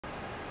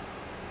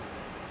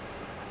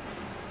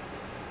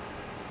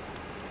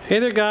Hey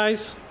there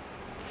guys,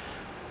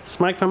 it's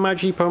Mike from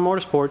Atv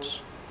Motorsports.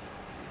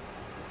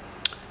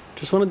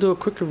 Just want to do a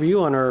quick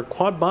review on our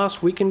Quadboss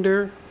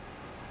Weekender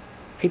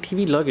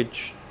Atv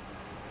Luggage.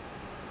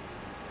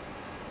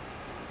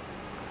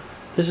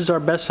 This is our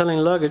best-selling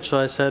luggage, so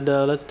I said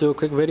let's do a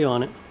quick video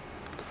on it.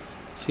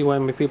 See why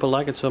people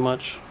like it so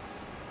much.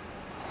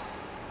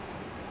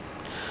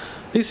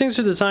 These things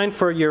are designed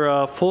for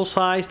your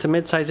full-size to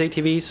mid-size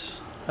ATVs.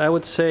 I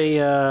would say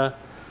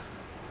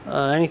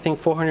anything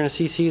 400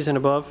 cc's and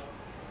above.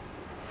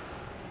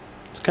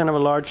 It's kind of a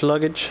large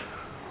luggage,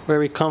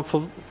 very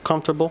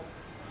comfortable,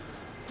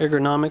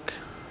 ergonomic.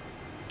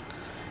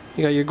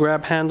 You got your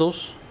grab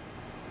handles.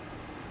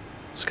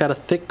 It's got a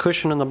thick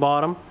cushion on the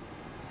bottom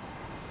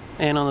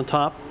and on the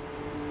top.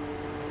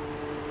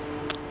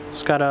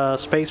 It's got a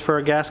space for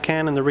a gas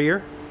can in the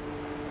rear.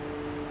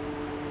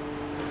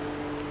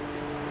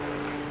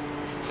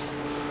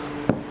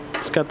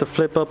 It's got the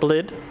flip up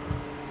lid,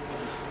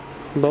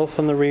 both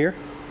on the rear.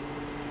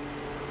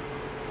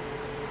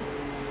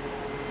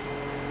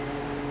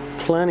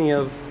 Plenty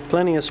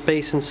of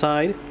space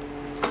inside.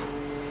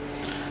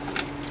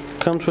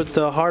 Comes with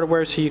the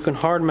hardware so you can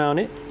hard mount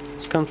it.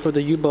 This comes with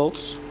the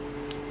U-bolts,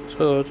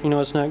 so you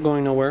know it's not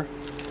going nowhere.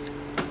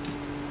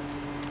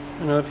 I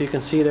don't know if you can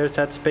see there's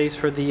that space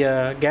for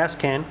the gas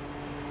can.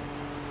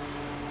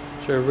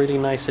 It's a really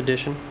nice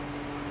addition.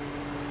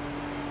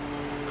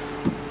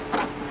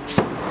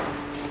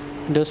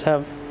 It does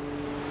have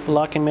a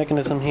locking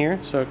mechanism here,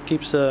 so it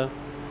keeps the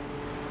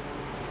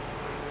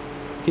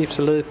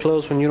lid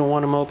closed when you don't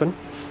want them open.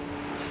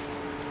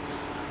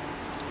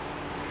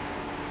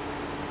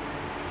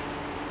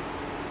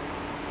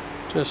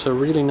 Just a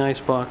really nice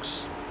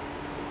box.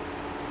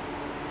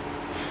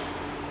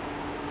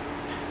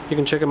 You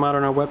can check them out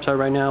on our website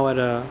right now at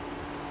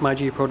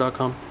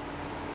mygpro.com.